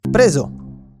preso!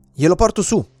 Glielo porto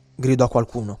su!" gridò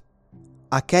qualcuno.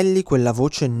 A Kelly quella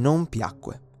voce non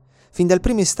piacque. Fin dal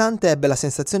primo istante ebbe la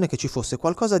sensazione che ci fosse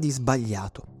qualcosa di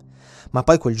sbagliato. Ma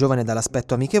poi quel giovane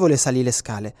dall'aspetto amichevole salì le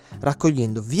scale,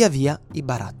 raccogliendo via via i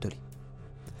barattoli.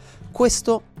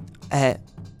 Questo è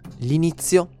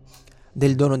l'inizio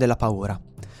del dono della paura.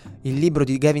 Il libro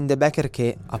di Gavin De Becker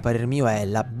che, a parer mio, è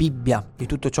la Bibbia di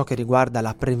tutto ciò che riguarda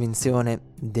la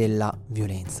prevenzione della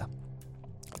violenza.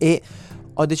 E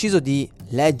ho deciso di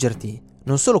leggerti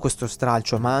non solo questo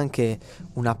stralcio, ma anche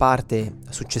una parte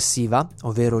successiva,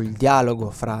 ovvero il dialogo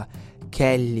fra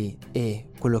Kelly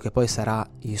e quello che poi sarà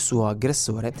il suo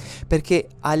aggressore, perché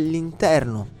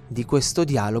all'interno di questo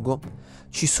dialogo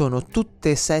ci sono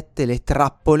tutte e 7 le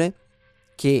trappole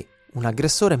che un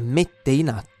aggressore mette in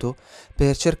atto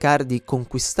per cercare di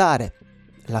conquistare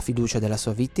la fiducia della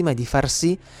sua vittima e di far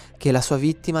sì che la sua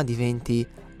vittima diventi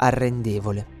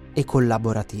arrendevole e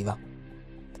collaborativa.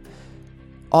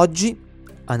 Oggi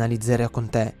analizzerò con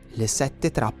te le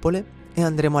 7 trappole e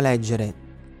andremo a leggere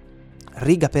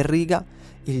riga per riga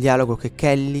il dialogo che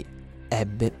Kelly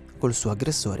ebbe col suo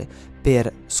aggressore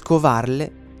per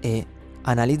scovarle e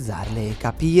analizzarle e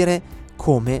capire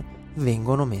come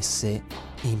vengono messe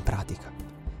in pratica.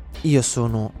 Io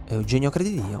sono Eugenio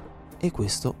Credidio e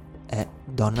questo è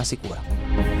Donna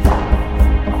Sicura.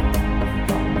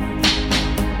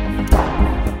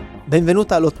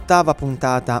 Benvenuta all'8ª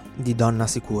puntata di Donna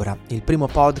Sicura, il primo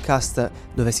podcast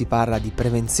dove si parla di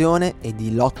prevenzione e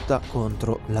di lotta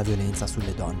contro la violenza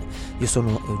sulle donne. Io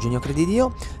sono Eugenio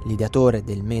Credidio, l'ideatore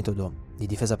del metodo di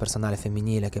difesa personale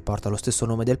femminile che porta lo stesso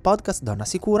nome del podcast, Donna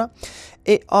Sicura,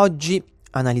 e oggi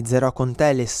analizzerò con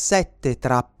te le 7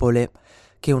 trappole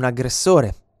che un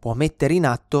aggressore può mettere in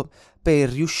atto per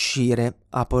riuscire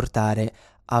a portare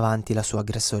avanti la sua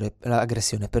aggressione,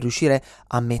 per riuscire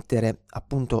a mettere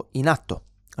appunto in atto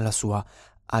la sua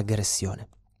aggressione.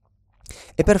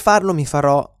 E per farlo mi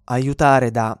farò aiutare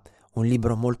da un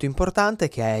libro molto importante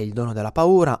che è Il dono della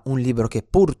paura, un libro che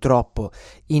purtroppo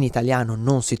in italiano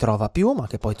non si trova più, ma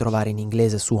che puoi trovare in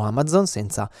inglese su Amazon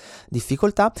senza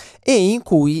difficoltà, e in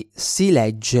cui si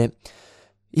legge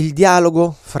il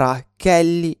dialogo fra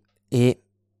Kelly e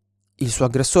il suo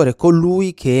aggressore,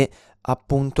 colui che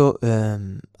appunto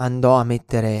andò a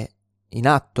mettere in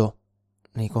atto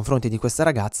nei confronti di questa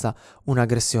ragazza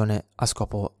un'aggressione a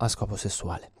scopo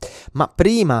sessuale. Ma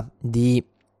prima di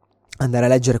andare a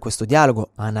leggere questo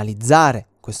dialogo, a analizzare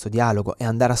questo dialogo e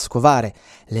andare a scovare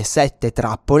le 7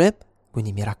 trappole,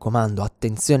 quindi mi raccomando,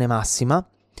 attenzione massima,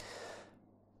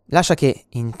 lascia che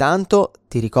intanto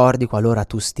ti ricordi, qualora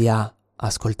tu stia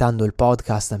ascoltando il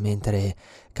podcast mentre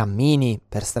cammini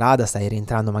per strada, stai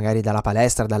rientrando magari dalla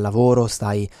palestra, dal lavoro,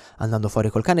 stai andando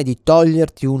fuori col cane, di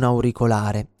toglierti un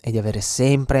auricolare e di avere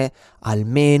sempre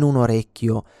almeno un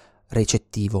orecchio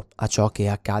recettivo a ciò che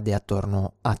accade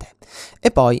attorno a te. E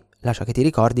poi lascia che ti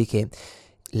ricordi che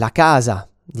la casa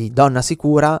di Donna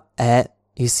Sicura è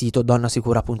il sito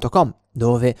donnasicura.com,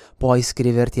 dove puoi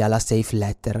iscriverti alla Safe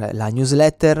Letter, la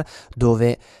newsletter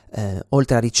dove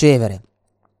oltre a ricevere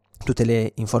tutte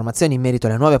le informazioni in merito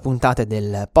alle nuove puntate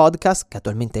del podcast, che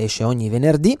attualmente esce ogni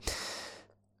venerdì,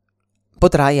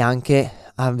 potrai anche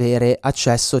avere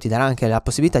accesso, ti darà anche la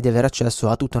possibilità di avere accesso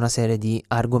a tutta una serie di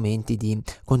argomenti, di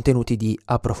contenuti di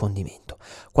approfondimento.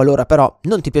 Qualora però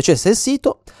non ti piacesse il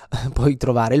sito, puoi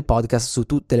trovare il podcast su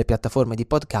tutte le piattaforme di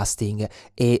podcasting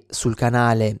e sul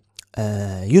canale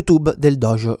YouTube del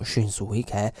Dojo Shinsui,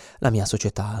 che è la mia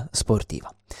società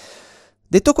sportiva.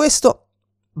 Detto questo,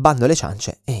 bando alle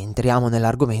ciance e entriamo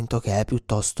nell'argomento, che è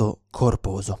piuttosto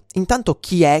corposo. Intanto,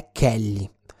 chi è Kelly?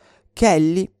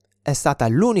 Kelly è stata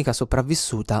l'unica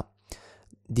sopravvissuta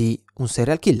di un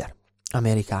serial killer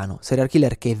americano, serial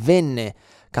killer che venne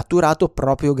catturato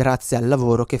proprio grazie al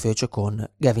lavoro che fece con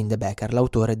Gavin De Becker,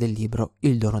 l'autore del libro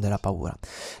Il dono della paura.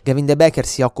 Gavin De Becker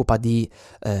si occupa di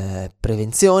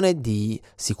prevenzione, di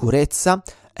sicurezza,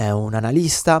 è un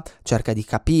analista, cerca di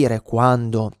capire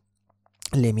quando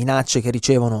le minacce che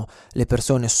ricevono le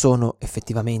persone sono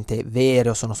effettivamente vere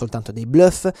o sono soltanto dei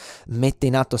bluff, mette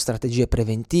in atto strategie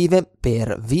preventive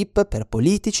per VIP, per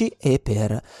politici e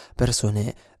per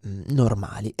persone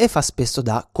normali, e fa spesso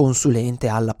da consulente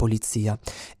alla polizia,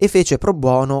 e fece pro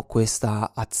bono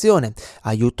questa azione,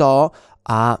 aiutò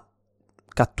a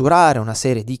catturare una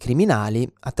serie di criminali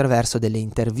attraverso delle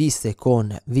interviste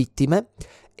con vittime,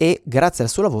 e grazie al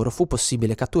suo lavoro fu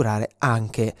possibile catturare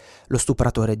anche lo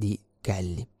stupratore di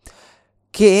Kelly,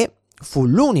 che fu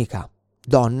l'unica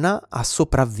donna a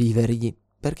sopravvivergli,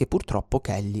 perché purtroppo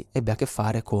Kelly ebbe a che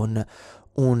fare con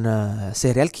un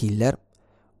serial killer,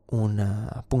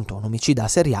 un omicida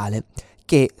seriale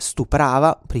che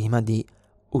stuprava prima di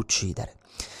uccidere.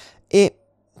 e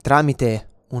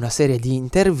tramite una serie di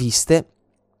interviste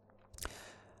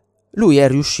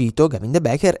Gavin De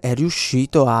Becker è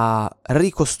riuscito a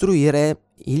ricostruire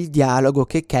il dialogo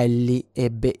che Kelly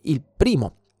ebbe, il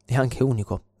primo e anche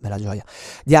unico, bella gioia,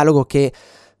 dialogo che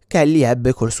Kelly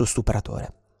ebbe col suo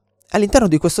stupratore. All'interno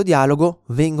di questo dialogo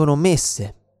vengono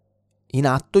messe in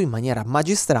atto in maniera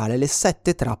magistrale le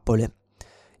 7 trappole.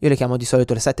 Io le chiamo di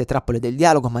solito le 7 trappole del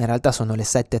dialogo, ma in realtà sono le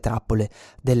 7 trappole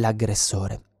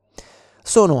dell'aggressore.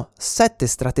 Sono 7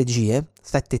 strategie,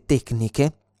 7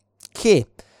 tecniche che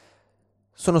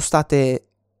sono state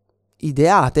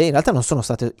ideate, in realtà non sono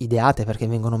state ideate perché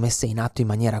vengono messe in atto in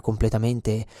maniera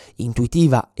completamente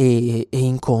intuitiva e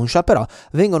inconscia, però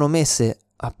vengono messe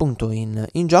appunto in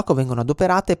gioco, vengono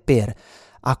adoperate per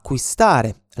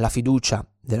acquistare la fiducia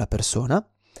della persona,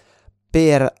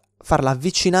 per farla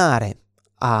avvicinare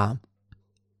a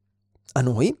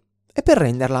noi e per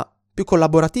renderla più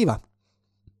collaborativa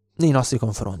nei nostri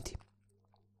confronti,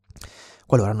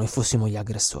 qualora noi fossimo gli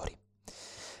aggressori.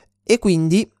 E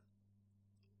quindi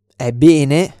è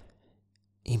bene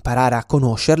imparare a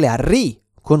conoscerle, a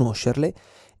riconoscerle,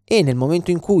 e nel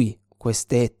momento in cui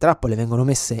queste trappole vengono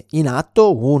messe in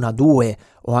atto, 1, 2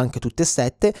 o anche tutte e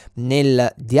 7,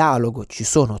 nel dialogo ci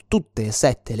sono tutte e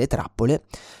 7 le trappole,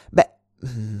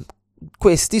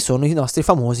 questi sono i nostri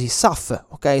famosi SAF,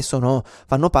 ok?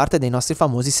 Fanno parte dei nostri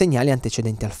famosi segnali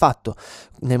antecedenti al fatto.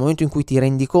 Nel momento in cui ti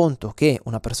rendi conto che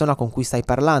una persona con cui stai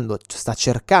parlando sta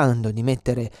cercando di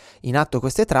mettere in atto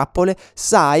queste trappole,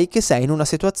 sai che sei in una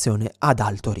situazione ad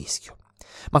alto rischio.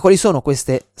 Ma quali sono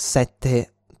queste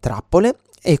 7 trappole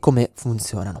e come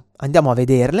funzionano? Andiamo a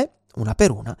vederle una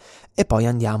per una e poi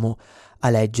andiamo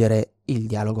a leggere il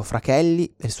dialogo fra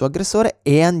Kelly e il suo aggressore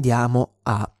e andiamo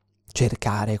a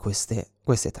cercare queste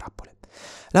trappole.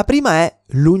 La prima è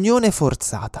l'unione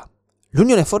forzata.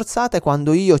 L'unione forzata è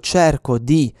quando io cerco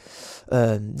di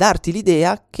darti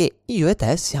l'idea che io e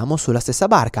te siamo sulla stessa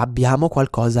barca, abbiamo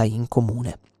qualcosa in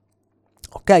comune.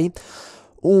 Ok?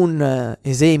 Un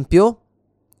esempio,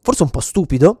 forse un po'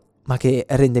 stupido, ma che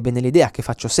rende bene l'idea, che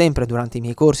faccio sempre durante i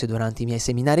miei corsi, durante i miei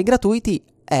seminari gratuiti,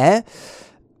 è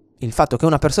il fatto che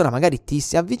una persona magari ti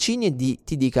si avvicini e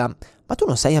ti dica: ma tu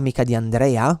non sei amica di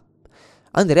Andrea?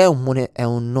 Andrea è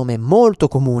un nome molto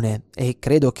comune e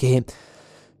credo che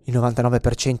il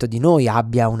 99% di noi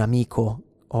abbia un amico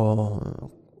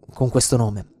con questo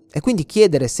nome. E quindi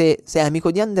chiedere se sei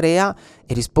amico di Andrea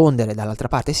e rispondere dall'altra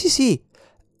parte sì,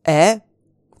 è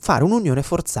fare un'unione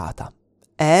forzata,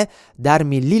 è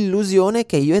darmi l'illusione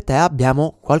che io e te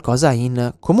abbiamo qualcosa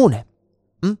in comune.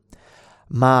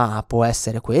 Ma può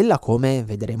essere quella, come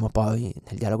vedremo poi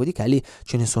nel dialogo di Kelly,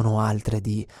 ce ne sono altre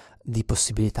di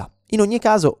possibilità. In ogni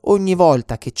caso, ogni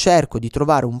volta che cerco di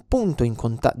trovare un punto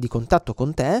di contatto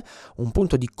con te, un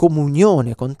punto di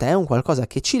comunione con te, un qualcosa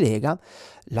che ci lega,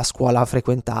 la scuola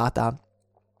frequentata,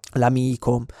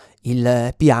 l'amico,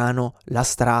 il piano, la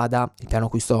strada, il piano a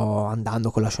cui sto andando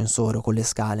con l'ascensore o con le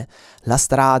scale, la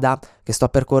strada che sto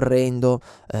percorrendo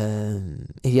e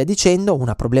via dicendo,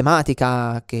 una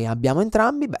problematica che abbiamo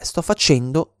entrambi, sto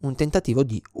facendo un tentativo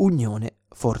di unione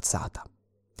forzata.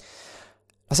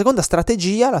 La seconda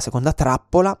strategia, la seconda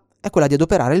trappola, è quella di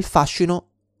adoperare il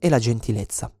fascino e la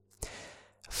gentilezza.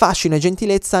 Fascino e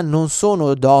gentilezza non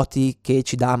sono doti che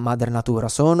ci dà madre natura,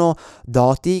 sono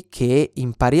doti che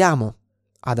impariamo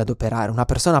ad adoperare. Una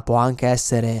persona può anche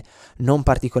essere non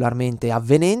particolarmente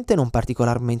avvenente, non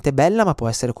particolarmente bella, ma può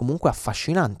essere comunque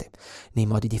affascinante nei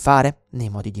modi di fare, nei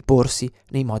modi di porsi,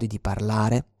 nei modi di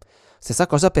parlare. Stessa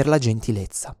cosa per la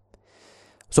gentilezza.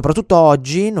 Soprattutto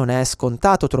oggi non è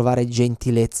scontato trovare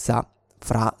gentilezza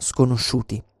fra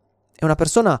sconosciuti. E una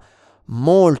persona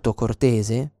molto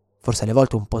cortese, forse alle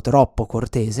volte un po' troppo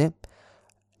cortese,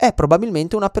 è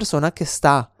probabilmente una persona che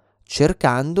sta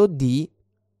cercando di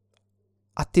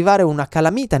attivare una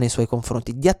calamita nei suoi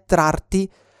confronti, di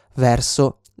attrarti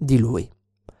verso di lui.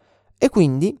 E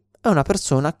quindi è una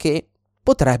persona che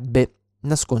potrebbe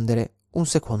nascondere un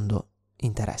secondo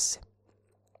interesse.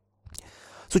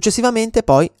 Successivamente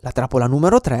poi la trappola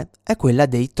numero 3 è quella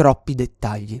dei troppi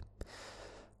dettagli.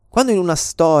 Quando in una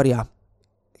storia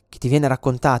che ti viene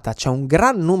raccontata c'è un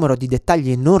gran numero di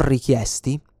dettagli non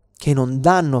richiesti che non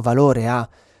danno valore a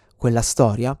quella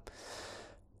storia,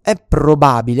 è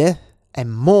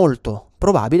molto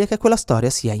probabile che quella storia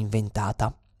sia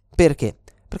inventata. Perché?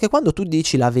 Perché quando tu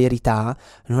dici la verità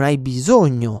non hai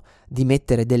bisogno di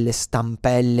mettere delle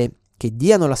stampelle che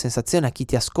diano la sensazione a chi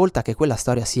ti ascolta che quella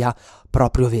storia sia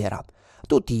proprio vera.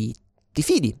 Tu ti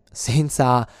fidi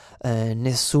senza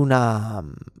nessuna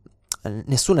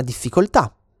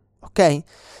difficoltà, ok?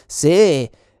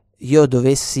 Se io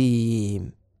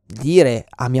dovessi dire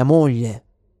a mia moglie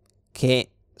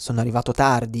che sono arrivato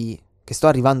tardi, che sto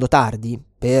arrivando tardi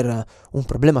per un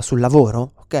problema sul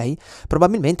lavoro, ok?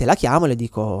 Probabilmente la chiamo e le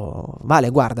dico: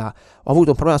 Vale, guarda, ho avuto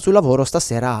un problema sul lavoro,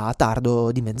 stasera a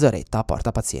tardo di mezz'oretta,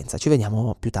 porta pazienza, ci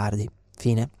vediamo più tardi,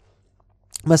 fine.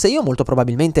 Ma se io molto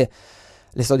probabilmente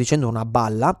le sto dicendo una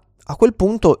balla, a quel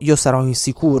punto io sarò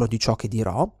insicuro di ciò che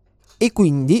dirò e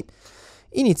quindi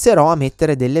inizierò a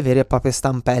mettere delle vere e proprie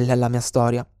stampelle alla mia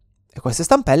storia. E queste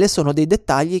stampelle sono dei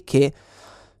dettagli che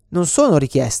non sono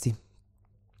richiesti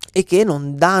e che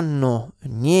non danno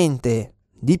niente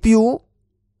di più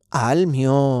al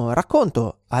mio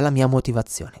racconto, alla mia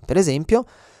motivazione. Per esempio,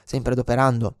 sempre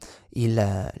adoperando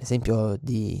l'esempio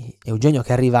di Eugenio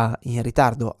che arriva in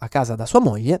ritardo a casa da sua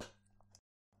moglie,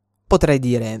 potrei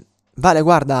dire: Vale,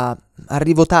 guarda,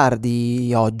 arrivo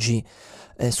tardi oggi.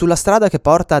 Sulla strada che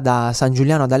porta da San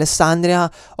Giuliano ad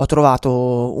Alessandria ho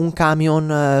trovato un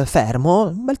camion fermo,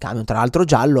 un bel camion tra l'altro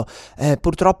giallo,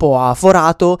 purtroppo ha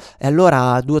forato e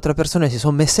allora 2 o 3 persone si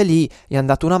sono messe lì, gli hanno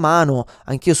dato una mano,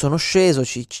 anch'io sono sceso,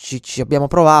 ci abbiamo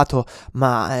provato,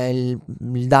 ma il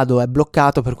dado è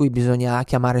bloccato, per cui bisogna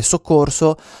chiamare il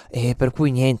soccorso e per cui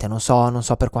niente, non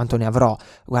so per quanto ne avrò.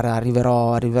 Guarda,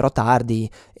 arriverò tardi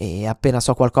e appena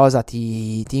so qualcosa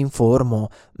ti informo,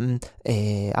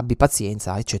 e abbi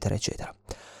pazienza, eccetera eccetera.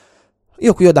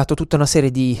 Io qui ho dato tutta una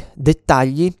serie di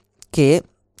dettagli che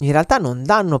in realtà non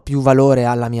danno più valore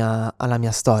alla mia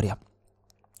storia,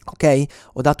 ok?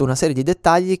 Ho dato una serie di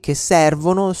dettagli che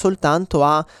servono soltanto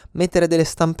a mettere delle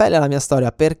stampelle alla mia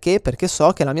storia. Perché? Perché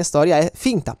so che la mia storia è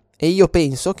finta e io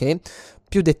penso che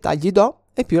più dettagli do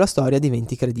e più la storia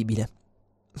diventi credibile,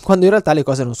 quando in realtà le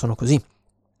cose non sono così.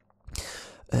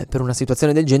 Per una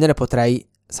situazione del genere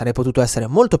sarei potuto essere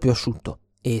molto più asciutto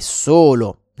e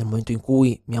solo nel momento in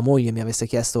cui mia moglie mi avesse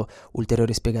chiesto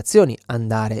ulteriori spiegazioni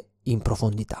andare in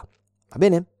profondità. Va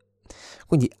bene?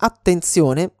 Quindi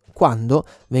attenzione quando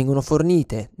vengono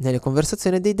fornite nelle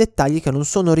conversazioni dei dettagli che non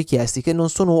sono richiesti, che non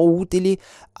sono utili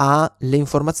alle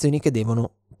informazioni che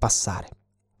devono passare.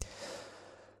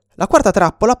 La quarta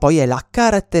trappola poi è la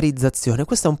caratterizzazione.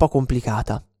 Questa è un po'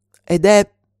 complicata ed è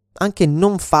anche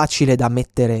non facile da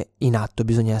mettere in atto,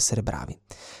 bisogna essere bravi.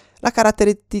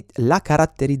 La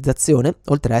caratterizzazione,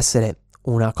 oltre a essere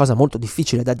una cosa molto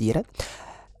difficile da dire,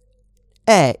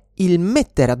 è il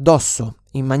mettere addosso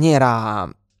in maniera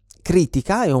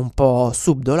critica e un po'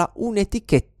 subdola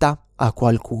un'etichetta a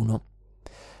qualcuno.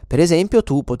 Per esempio,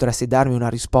 tu potresti darmi una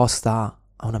risposta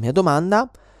a una mia domanda,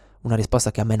 una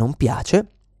risposta che a me non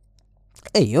piace,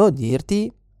 e io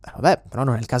dirti: vabbè, però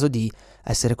non è il caso di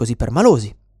essere così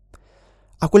permalosi.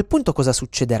 A quel punto cosa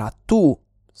succederà? Tu,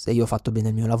 se io ho fatto bene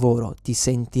il mio lavoro, ti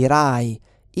sentirai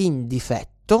in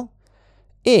difetto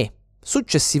e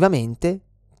successivamente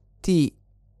ti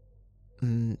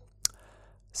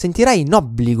sentirai in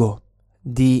obbligo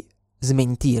di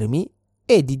smentirmi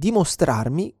e di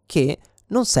dimostrarmi che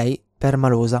non sei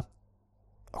permalosa.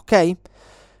 Ok?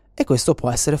 E questo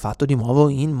può essere fatto di nuovo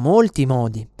in molti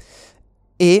modi.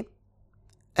 E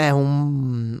è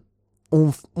un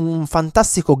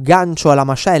fantastico gancio alla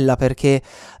mascella, perché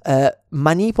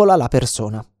manipola la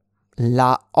persona,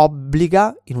 la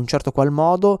obbliga in un certo qual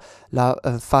modo, la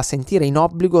fa sentire in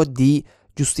obbligo di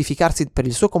giustificarsi per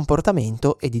il suo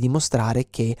comportamento e di dimostrare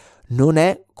che non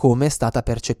è come è stata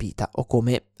percepita o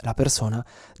come la persona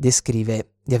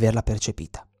descrive di averla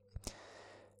percepita.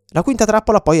 La quinta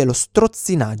trappola poi è lo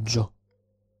strozzinaggio.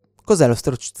 Cos'è lo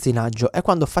strozzinaggio? È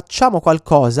quando facciamo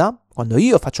qualcosa, quando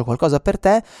io faccio qualcosa per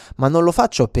te, ma non lo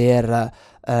faccio perché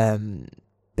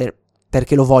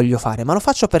lo voglio fare, ma lo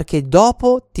faccio perché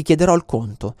dopo ti chiederò il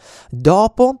conto,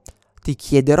 dopo ti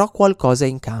chiederò qualcosa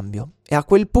in cambio. E a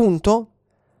quel punto,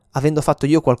 avendo fatto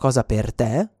io qualcosa per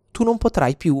te, tu non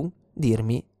potrai più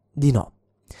dirmi di no.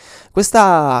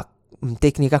 Questa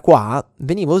tecnica qua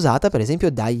veniva usata per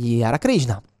esempio dagli Hare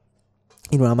Krishna,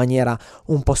 in una maniera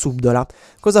un po' subdola.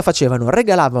 Cosa facevano?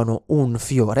 Regalavano un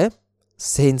fiore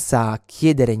senza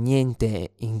chiedere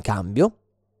niente in cambio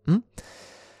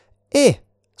e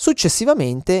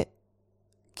successivamente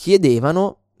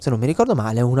chiedevano, se non mi ricordo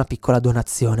male, una piccola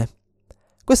donazione.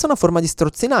 Questa è una forma di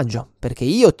strozzinaggio, perché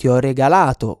io ti ho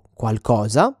regalato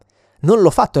qualcosa, non l'ho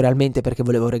fatto realmente perché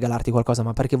volevo regalarti qualcosa,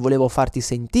 ma perché volevo farti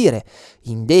sentire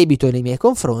in debito nei miei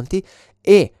confronti,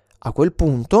 e a quel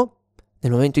punto,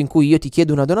 nel momento in cui io ti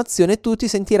chiedo una donazione, tu ti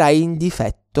sentirai in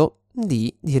difetto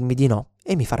di dirmi di no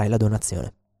e mi farai la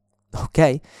donazione.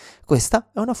 Ok? Questa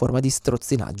è una forma di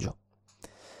strozzinaggio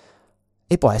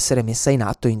e può essere messa in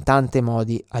atto in tanti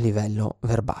modi a livello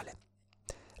verbale.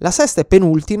 La sesta e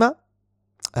penultima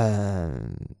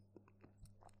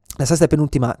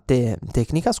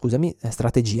tecnica,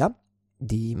 strategia,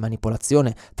 di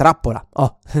manipolazione, trappola,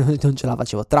 non ce la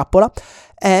facevo, trappola,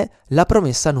 è la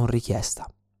promessa non richiesta.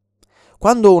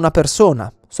 Quando una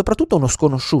persona, soprattutto uno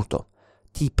sconosciuto,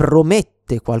 ti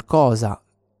promette qualcosa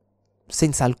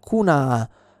senza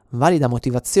valida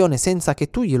motivazione, senza che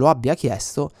tu glielo abbia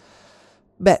chiesto,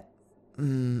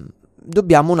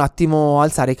 dobbiamo un attimo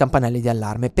alzare i campanelli di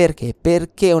allarme. Perché?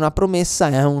 Perché una promessa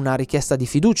è una richiesta di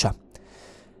fiducia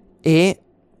e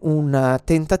un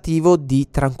tentativo di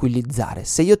tranquillizzare.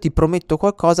 Se io ti prometto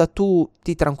qualcosa, tu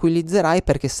ti tranquillizzerai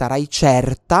perché sarai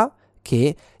certa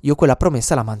che io quella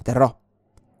promessa la manterrò.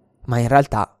 Ma in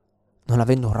realtà, non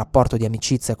avendo un rapporto di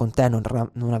amicizia con te,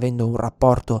 non avendo un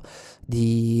rapporto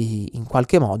in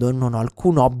qualche modo, non ho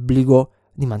alcun obbligo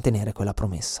di mantenere quella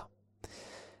promessa.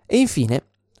 E infine,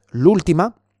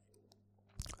 l'ultima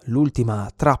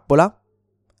trappola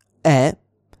è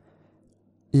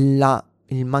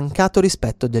il mancato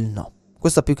rispetto del no.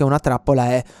 Questa più che una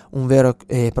trappola è un vero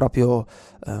e proprio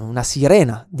una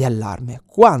sirena di allarme.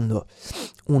 Quando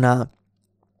una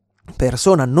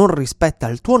persona non rispetta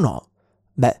il tuo no,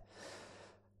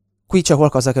 qui c'è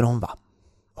qualcosa che non va,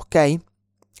 ok?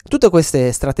 Tutte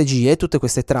queste strategie, tutte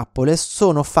queste trappole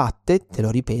sono fatte, te lo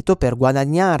ripeto, per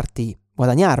guadagnarmi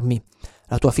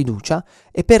la tua fiducia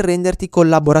e per renderti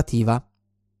collaborativa,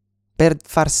 per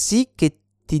far sì che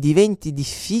ti diventi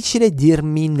difficile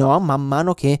dirmi no man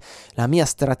mano che la mia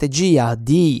strategia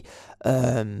di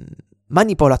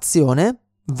manipolazione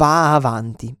va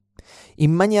avanti,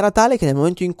 in maniera tale che nel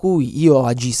momento in cui io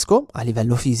agisco a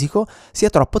livello fisico sia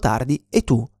troppo tardi e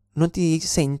tu non ti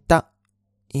senta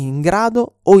in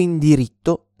grado o in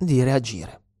diritto di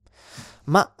reagire.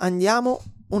 Ma andiamo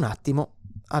un attimo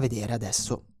a vedere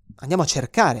adesso, andiamo a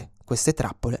cercare queste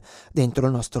trappole dentro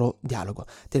il nostro dialogo.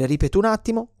 Te le ripeto un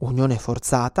attimo: unione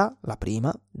forzata, la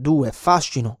prima; 2,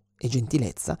 fascino e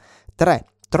gentilezza; 3,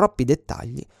 troppi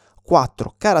dettagli;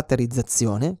 4,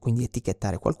 caratterizzazione, quindi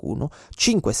etichettare qualcuno;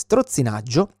 5,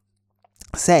 strozzinaggio;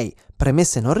 6,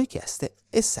 premesse non richieste;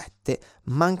 e 7,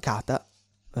 mancato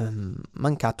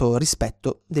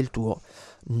rispetto del tuo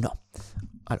no.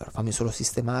 Allora, fammi solo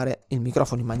sistemare il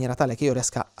microfono in maniera tale che io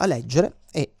riesca a leggere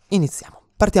e iniziamo.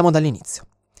 Partiamo dall'inizio.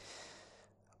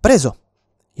 Preso,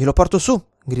 glielo porto su,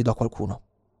 gridò qualcuno.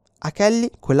 A Kelly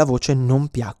quella voce non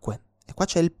piacque. E qua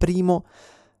c'è il primo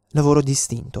lavoro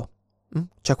distinto.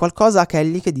 C'è qualcosa a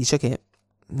Kelly che dice che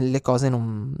le cose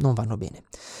non vanno bene.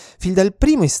 Fin dal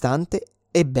primo istante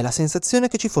ebbe la sensazione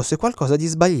che ci fosse qualcosa di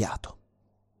sbagliato.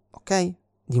 Ok?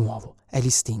 Di nuovo, è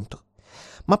l'istinto.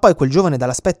 Ma poi quel giovane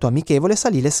dall'aspetto amichevole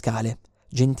salì le scale.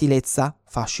 Gentilezza,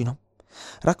 fascino,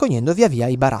 raccogliendo via via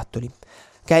i barattoli.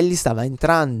 Kelly stava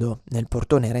entrando nel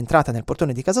portone, era entrata nel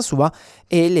portone di casa sua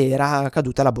e le era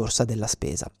caduta la borsa della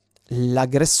spesa.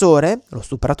 L'aggressore, lo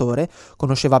stupratore,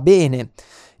 conosceva bene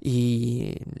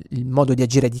il modo di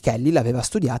agire di Kelly, l'aveva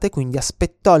studiata e quindi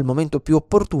aspettò il momento più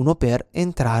opportuno per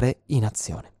entrare in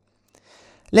azione.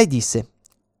 Le disse,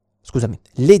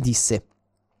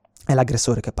 è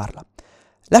l'aggressore che parla: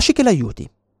 lasci che l'aiuti.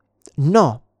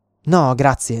 No,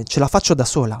 grazie, ce la faccio da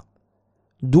sola.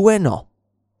 2 no.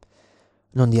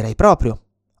 Non direi proprio.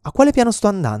 A quale piano sto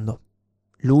andando?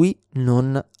 Lui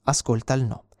non ascolta il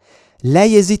no.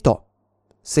 Lei esitò.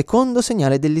 Secondo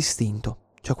segnale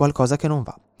dell'istinto. C'è qualcosa che non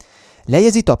va. Lei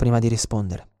esitò prima di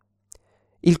rispondere.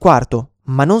 Il quarto,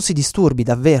 ma non si disturbi,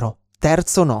 davvero.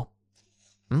 Terzo no.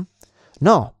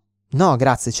 No,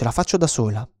 grazie, ce la faccio da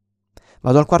sola.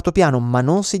 Vado al quarto piano, ma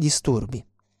non si disturbi.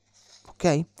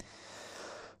 Ok?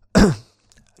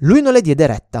 Lui non le diede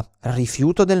retta.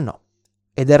 Rifiuto del no.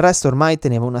 E del resto ormai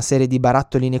teneva una serie di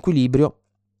barattoli in equilibrio.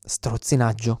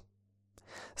 Strozzinaggio.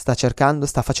 Sta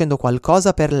facendo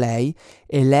qualcosa per lei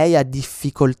e lei ha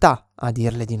difficoltà a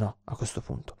dirle di no a questo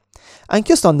punto.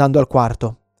 Anch'io sto andando al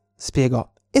quarto,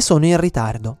 spiegò, e sono in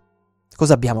ritardo.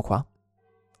 Cosa abbiamo qua?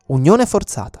 Unione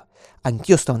forzata.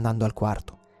 Anch'io sto andando al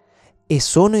quarto e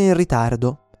sono in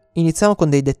ritardo. Iniziamo con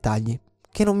dei dettagli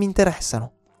che non mi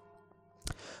interessano.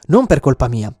 Non per colpa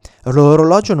mia,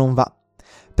 l'orologio non va,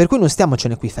 per cui non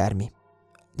stiamocene qui fermi.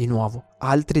 Di nuovo,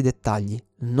 altri dettagli,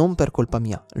 non per colpa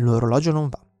mia, l'orologio non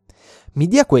va. Mi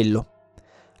dia quello.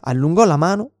 Allungò la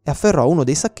mano e afferrò uno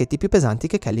dei sacchetti più pesanti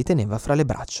che Kelly teneva fra le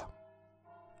braccia.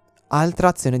 Altra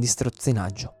azione di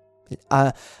strozzinaggio.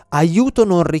 Aiuto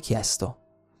non richiesto.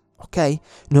 Ok?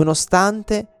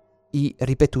 Nonostante i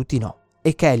ripetuti no.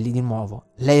 E Kelly di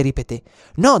nuovo, lei ripeté: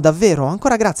 no, davvero,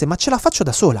 ancora grazie, ma ce la faccio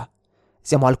da sola.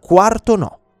 Siamo al quarto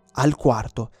no, al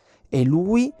quarto. E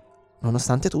lui,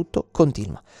 nonostante tutto,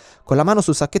 continua. Con la mano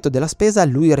sul sacchetto della spesa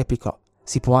lui replicò: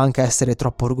 si può anche essere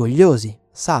troppo orgogliosi,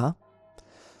 sa?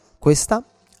 Questa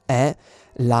è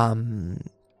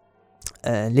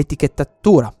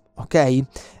l'etichettatura, ok?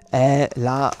 È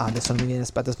adesso non mi viene,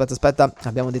 aspetta,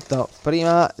 abbiamo detto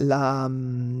prima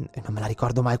non me la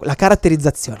ricordo mai, la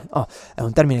caratterizzazione. È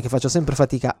un termine che faccio sempre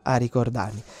fatica a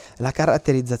ricordarmi. La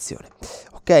caratterizzazione,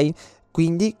 ok?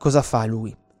 Quindi cosa fa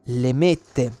lui? Le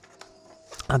mette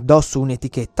addosso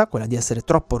un'etichetta, quella di essere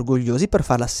troppo orgogliosi, per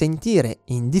farla sentire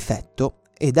in difetto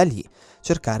e da lì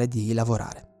cercare di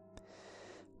lavorare.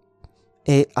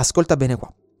 E ascolta bene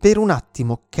qua. Per un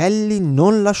attimo Kelly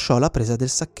non lasciò la presa del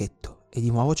sacchetto e di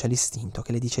nuovo c'è l'istinto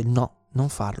che le dice no, non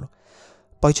farlo.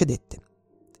 Poi cedette.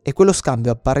 E quello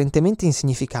scambio apparentemente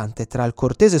insignificante tra il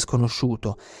cortese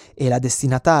sconosciuto e la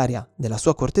destinataria della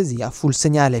sua cortesia fu il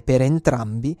segnale per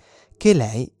entrambi che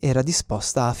lei era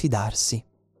disposta a fidarsi.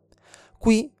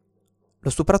 Qui lo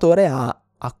stupratore ha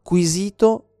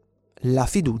acquisito la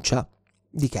fiducia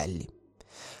di Kelly.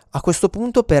 A questo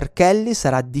punto per Kelly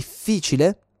sarà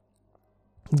difficile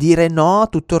dire no a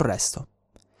tutto il resto,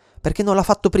 perché non l'ha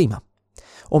fatto prima,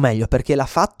 o meglio perché l'ha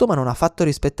fatto ma non ha fatto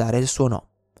rispettare il suo no,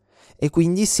 e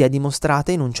quindi si è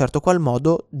dimostrata in un certo qual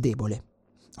modo debole,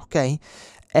 ok?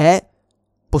 È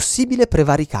possibile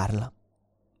prevaricarla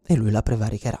e lui la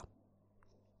prevaricherà.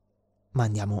 Ma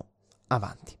andiamo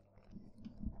avanti.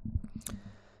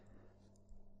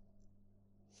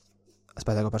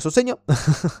 Aspetta che ho perso il segno.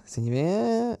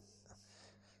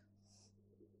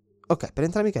 Ok, per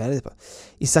entrambi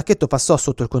il sacchetto passò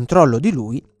sotto il controllo di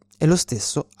lui e lo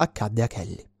stesso accadde a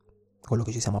Kelly, quello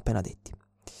che ci siamo appena detti.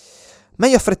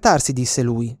 Meglio affrettarsi, disse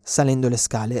lui, salendo le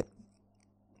scale,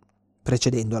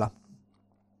 precedendola.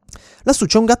 Lassù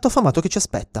c'è un gatto affamato che ci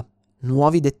aspetta.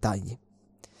 Nuovi dettagli.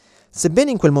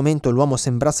 Sebbene in quel momento l'uomo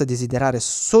sembrasse desiderare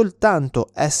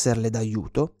soltanto esserle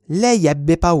d'aiuto, lei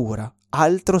ebbe paura,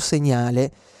 altro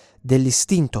segnale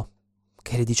dell'istinto,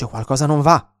 che le dice qualcosa non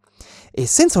va. E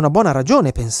senza una buona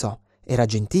ragione, pensò. Era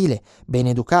gentile, ben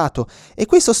educato, e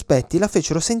quei sospetti la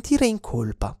fecero sentire in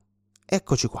colpa.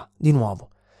 Eccoci qua, di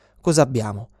nuovo. Cosa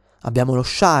abbiamo? Abbiamo lo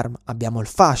charme, abbiamo il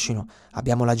fascino,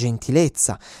 abbiamo la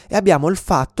gentilezza e abbiamo il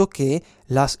fatto che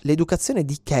l'educazione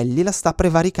di Kelly la sta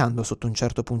prevaricando sotto un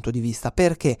certo punto di vista.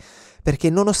 Perché? Perché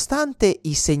nonostante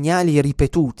i segnali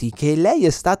ripetuti che lei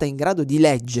è stata in grado di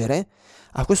leggere,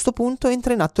 a questo punto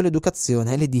entra in atto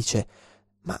l'educazione e le dice: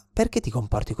 ma perché ti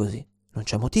comporti così? Non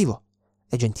c'è motivo.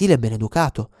 È gentile e ben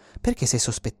educato. Perché sei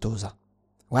sospettosa?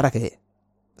 Guarda che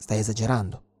stai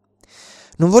esagerando.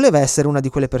 Non voleva essere una di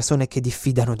quelle persone che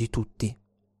diffidano di tutti.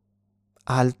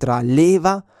 Altra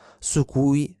leva su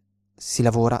cui si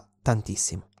lavora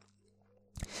tantissimo.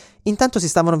 Intanto si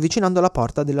stavano avvicinando alla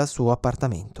porta del suo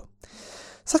appartamento.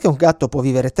 Sa che un gatto può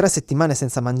vivere 3 settimane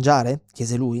senza mangiare?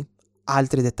 Chiese lui.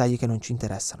 Altri dettagli che non ci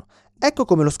interessano. Ecco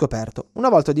come l'ho scoperto. Una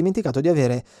volta ho dimenticato di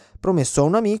avere promesso a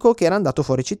un amico che era andato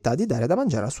fuori città di dare da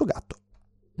mangiare al suo gatto.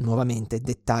 Nuovamente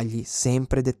dettagli,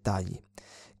 sempre dettagli.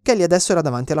 Kelly adesso era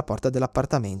davanti alla porta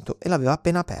dell'appartamento e l'aveva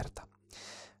appena aperta.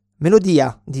 Me lo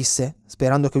dia, disse,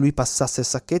 sperando che lui passasse il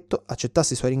sacchetto,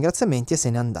 accettasse i suoi ringraziamenti e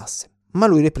se ne andasse. Ma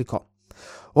lui replicò: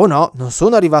 oh no, non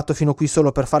sono arrivato fino qui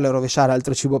solo per farle rovesciare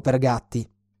altro cibo per gatti.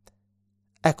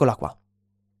 Eccola qua.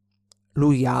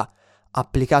 Lui ha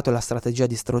applicato la strategia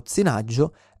di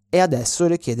strozzinaggio e adesso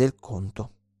le chiede il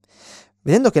conto.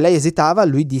 Vedendo che lei esitava,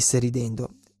 lui disse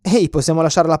ridendo: ehi, possiamo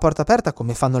lasciare la porta aperta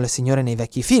come fanno le signore nei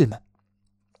vecchi film.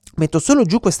 Metto solo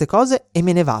giù queste cose e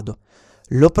me ne vado.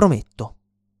 Lo prometto.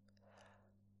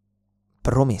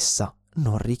 Promessa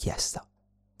non richiesta.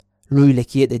 Lui le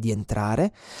chiede di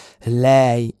entrare,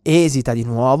 lei esita di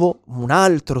nuovo, un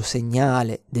altro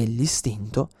segnale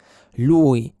dell'istinto.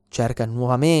 Lui cerca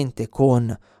nuovamente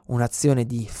con un'azione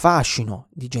di fascino,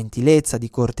 di gentilezza, di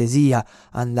cortesia,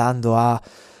 andando a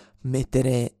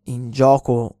mettere in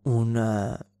gioco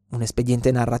un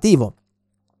espediente narrativo,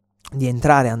 di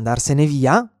entrare e andarsene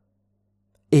via,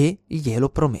 e glielo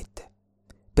promette,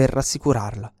 per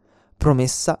rassicurarla.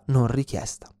 Promessa non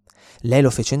richiesta. Lei lo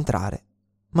fece entrare,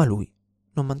 ma lui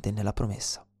non mantenne la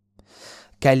promessa.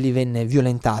 Kelly venne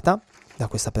violentata da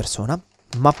questa persona,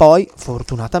 ma poi,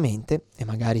 fortunatamente, e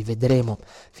magari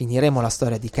finiremo la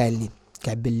storia di Kelly,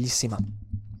 che è bellissima,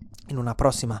 in una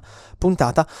prossima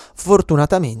puntata,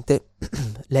 fortunatamente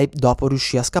lei dopo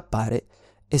riuscì a scappare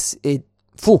e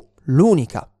fu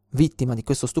l'unica vittima di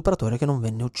questo stupratore che non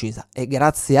venne uccisa, e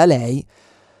grazie a lei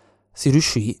si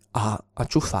riuscì a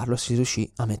acciuffarlo, si riuscì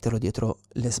a metterlo dietro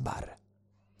le sbarre.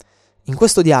 In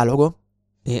questo dialogo,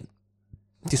 e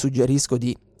ti suggerisco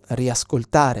di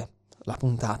riascoltare la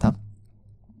puntata,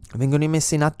 vengono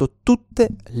messe in atto tutte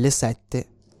le 7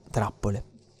 trappole,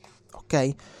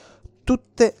 ok?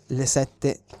 tutte le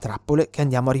 7 trappole che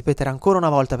andiamo a ripetere ancora una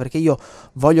volta, perché io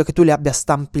voglio che tu le abbia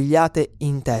stampigliate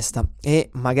in testa e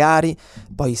magari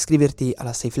poi iscriverti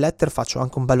alla safe letter. Faccio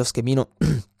anche un bello schemino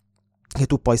che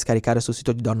tu puoi scaricare sul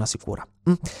sito di Donna Sicura.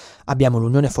 Abbiamo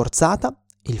l'unione forzata,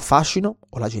 il fascino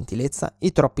o la gentilezza,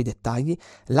 i troppi dettagli,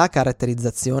 la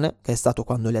caratterizzazione, che è stato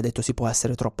quando le ha detto si può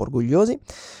essere troppo orgogliosi,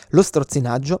 lo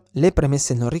strozzinaggio, le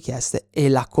premesse non richieste e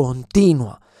la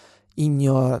continua il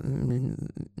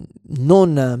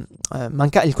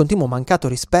continuo mancato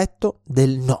rispetto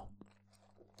del no.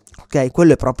 Ok,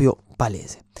 quello è proprio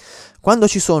palese. Quando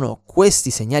ci sono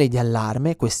questi segnali di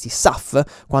allarme, questi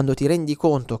SAF, quando ti rendi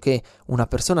conto che una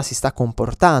persona si sta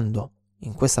comportando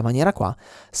in questa maniera qua,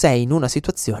 sei in una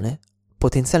situazione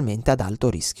potenzialmente ad alto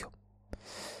rischio.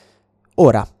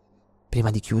 Ora, prima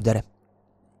di chiudere,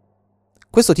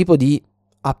 questo tipo di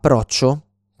approccio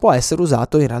può essere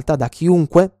usato in realtà da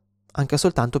chiunque, anche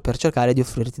soltanto per cercare di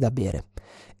offrirti da bere.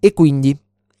 E quindi,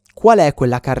 qual è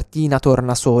quella cartina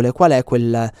tornasole? Qual è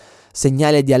quel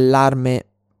segnale di allarme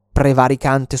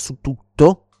prevaricante su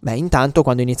tutto? Beh, intanto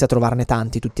quando inizi a trovarne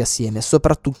tanti tutti assieme,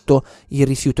 soprattutto il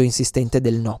rifiuto insistente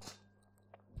del no.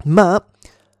 Ma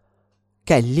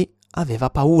Kelly aveva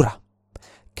paura.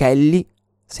 Kelly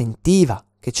sentiva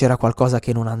che c'era qualcosa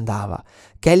che non andava.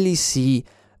 Kelly si,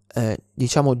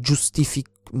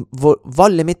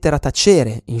 volle mettere a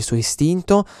tacere il suo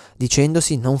istinto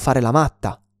dicendosi non fare la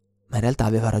matta, ma in realtà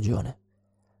aveva ragione.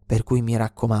 Per cui mi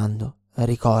raccomando,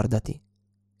 ricordati,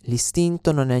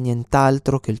 l'istinto non è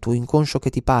nient'altro che il tuo inconscio che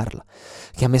ti parla,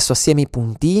 che ha messo assieme i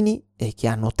puntini e che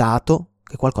ha notato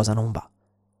che qualcosa non va.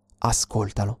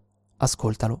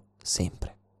 Ascoltalo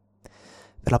sempre.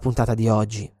 Per la puntata di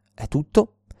oggi è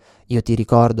tutto. Io ti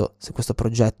ricordo, se questo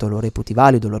progetto lo reputi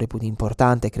valido, lo reputi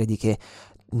importante, credi che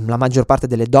la maggior parte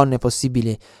delle donne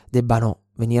possibili debbano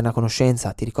venirne a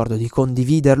conoscenza, ti ricordo di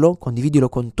condividilo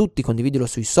con tutti, condividilo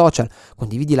sui social,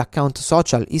 condividi l'account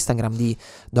social Instagram di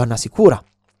Donna Sicura,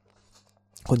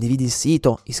 condividi il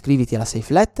sito, iscriviti alla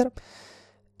safe letter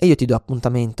e io ti do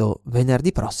appuntamento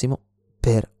venerdì prossimo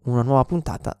per una nuova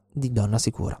puntata di Donna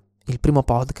Sicura, il primo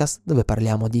podcast dove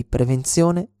parliamo di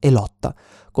prevenzione e lotta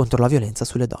contro la violenza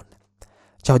sulle donne.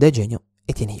 Ciao da Eugenio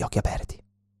e tieni gli occhi aperti.